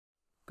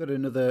Got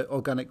another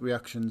organic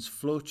reactions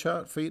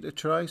flowchart for you to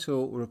try.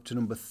 So we're up to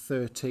number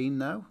 13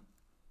 now.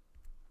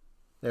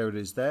 There it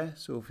is there.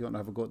 So if you want to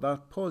have a go at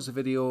that, pause the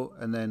video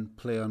and then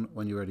play on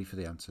when you're ready for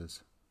the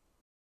answers.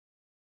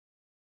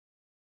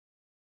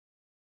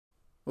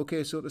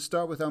 Okay, so to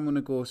start with, I'm going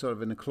to go sort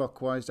of in a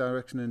clockwise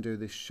direction and do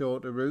this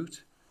shorter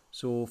route.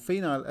 So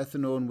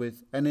phenylethanone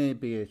with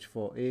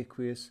NABH4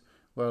 aqueous,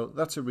 well,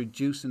 that's a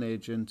reducing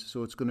agent,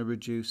 so it's going to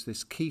reduce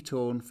this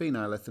ketone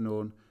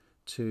phenylethanone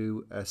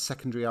to a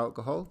secondary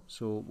alcohol,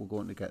 so we're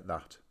going to get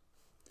that.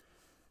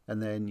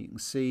 And then you can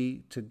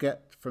see to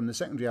get from the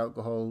secondary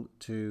alcohol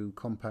to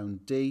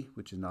compound D,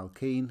 which is an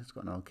alkene, it's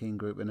got an alkene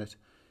group in it,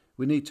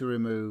 we need to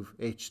remove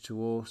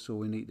H2O, so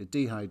we need to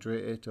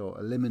dehydrate it or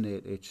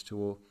eliminate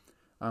H2O,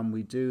 and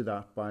we do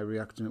that by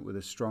reacting it with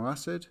a strong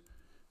acid,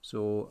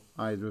 so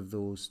either of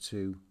those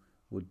two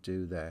would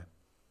do there.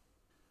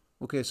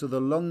 Okay, so the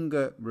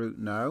longer route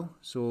now,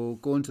 so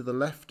going to the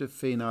left of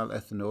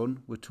phenylethanone,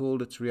 we're told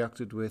it's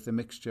reacted with a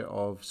mixture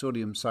of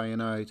sodium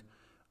cyanide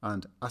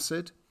and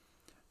acid.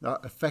 That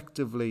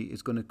effectively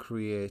is going to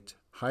create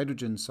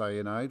hydrogen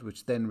cyanide,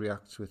 which then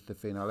reacts with the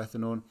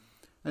phenylethanone,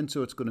 and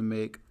so it's going to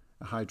make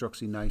a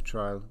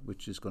hydroxynitrile,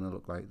 which is going to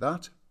look like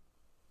that.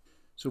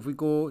 So if we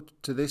go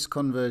to this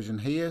conversion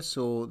here,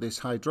 so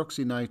this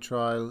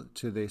hydroxynitrile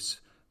to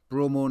this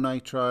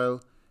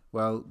bromonitrile,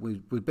 well,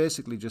 we're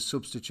basically just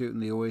substituting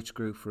the OH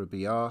group for a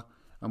Br,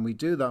 and we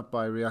do that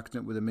by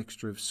reacting it with a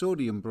mixture of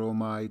sodium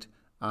bromide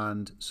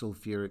and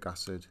sulfuric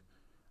acid.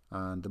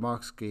 And the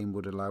mark scheme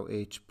would allow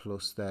H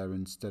plus there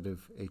instead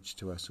of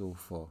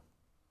H2SO4.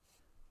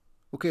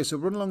 Okay, so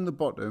run along the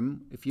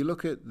bottom. If you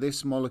look at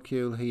this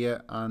molecule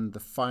here and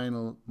the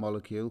final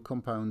molecule,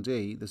 compound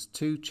E, there's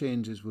two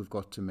changes we've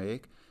got to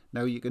make.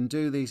 Now you can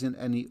do these in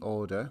any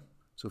order.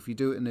 So if you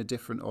do it in a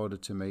different order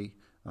to me,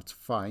 that's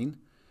fine.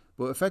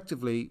 But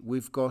effectively,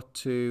 we've got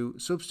to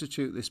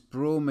substitute this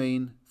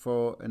bromine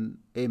for an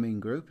amine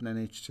group, an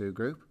NH2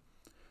 group.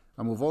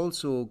 And we've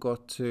also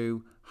got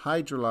to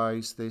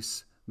hydrolyze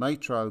this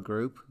nitrile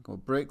group, or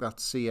break that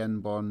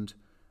CN bond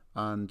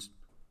and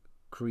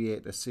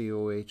create a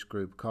COH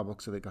group,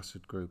 carboxylic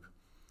acid group.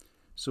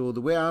 So the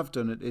way I've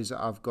done it is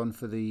I've gone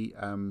for the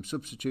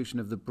substitution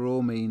of the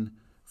bromine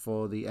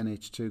for the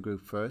NH2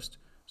 group first.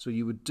 So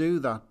you would do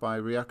that by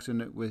reacting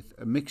it with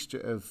a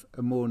mixture of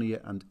ammonia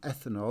and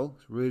ethanol.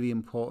 It's really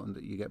important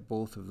that you get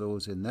both of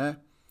those in there.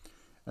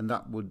 And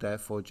that would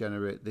therefore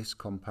generate this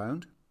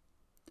compound.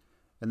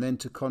 And then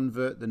to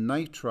convert the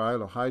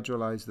nitrile or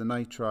hydrolyze the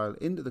nitrile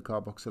into the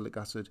carboxylic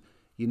acid,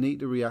 you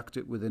need to react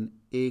it with an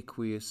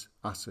aqueous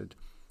acid.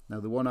 Now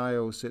the one I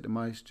always say to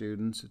my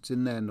students, it's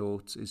in their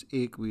notes, is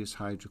aqueous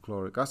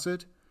hydrochloric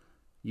acid.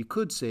 You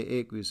could say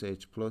aqueous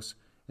H+,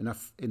 and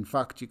in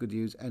fact you could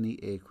use any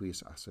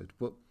aqueous acid,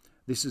 but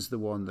this is the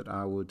one that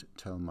I would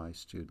tell my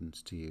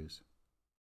students to use.